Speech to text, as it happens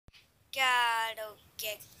Cado,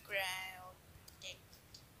 get grounded.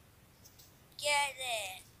 Get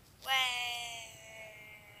it. Where?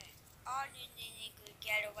 All you need to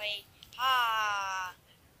get away. Ha!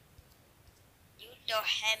 You don't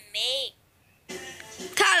have me.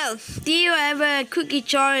 Cado, do you have a cookie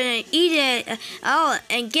jar and eat it all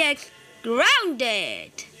and get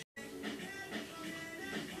grounded?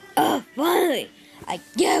 Oh, finally! I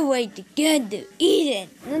can't wait to get to eat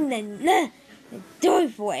it. Enjoy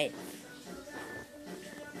for it.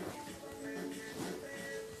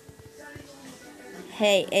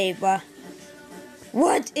 Hey, Ava.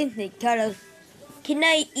 What is it, Cado? Can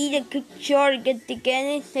I eat a cookie jar and get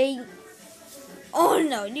anything? Oh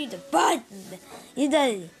no, need a button. You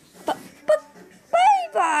don't. But,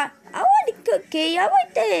 Ava, I want a cookie. I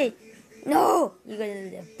want it. No, you gotta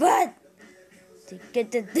need a button to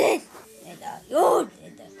get to this.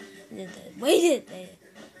 And wait it.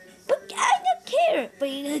 But I don't care. But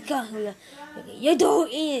you don't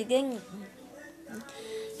eat it. Then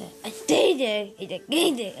I stay there. It's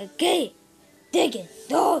again, okay? Take it,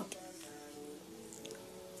 dog.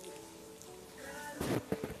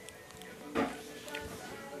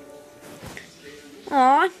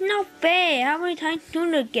 Aw, it's not fair. How many times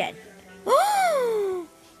soon again?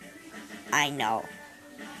 I know.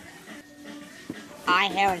 I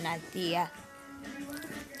have an idea.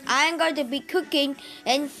 I'm going to be cooking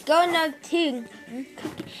and gonna too.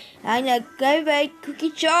 I'm gonna go back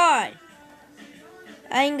cookie jar.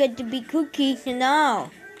 I'm going to be cooking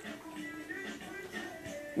now.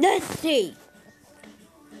 Let's see.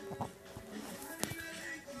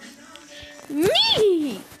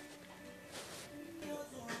 Me.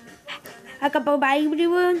 A couple by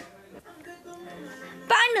everyone.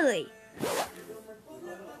 Finally.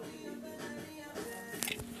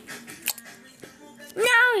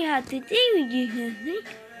 Now we have to do something.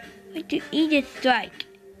 We have to eat a strike.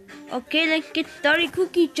 Okay, let's get started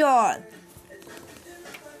cookie jar.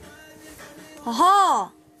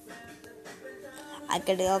 Haha! I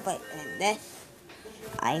gotta open this.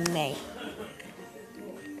 I may.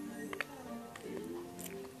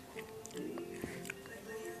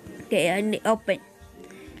 Okay, I need open.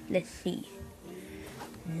 Let's see.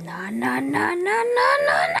 Na na na na na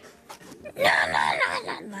na na na na na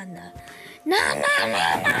na na na. Na na na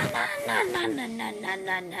na na na na na na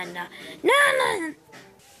na na na na.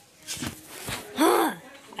 Huh!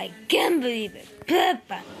 I can't believe it.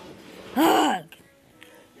 Peppa. Hug.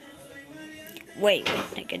 Wait a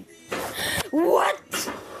second. What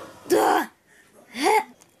the heck?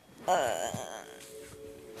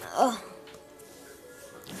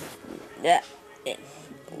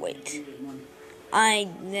 Wait. I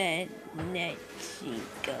let you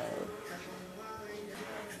go.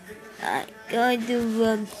 I got the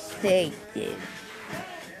wrong perspective.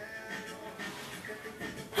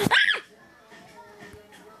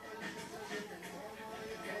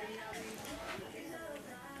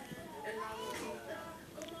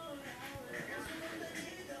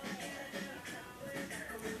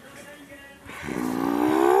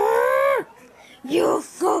 You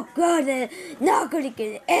forgot it. Not gonna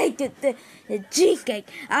get egg the cheesecake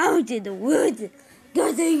out in the woods.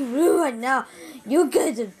 Cause they ruined now. You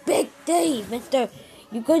get a big day, mister.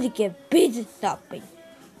 You're gonna get busy stopping.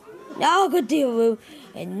 Now go to your room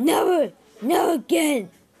and never again.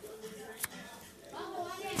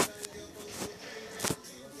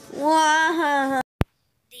 Wow.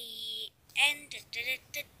 The end.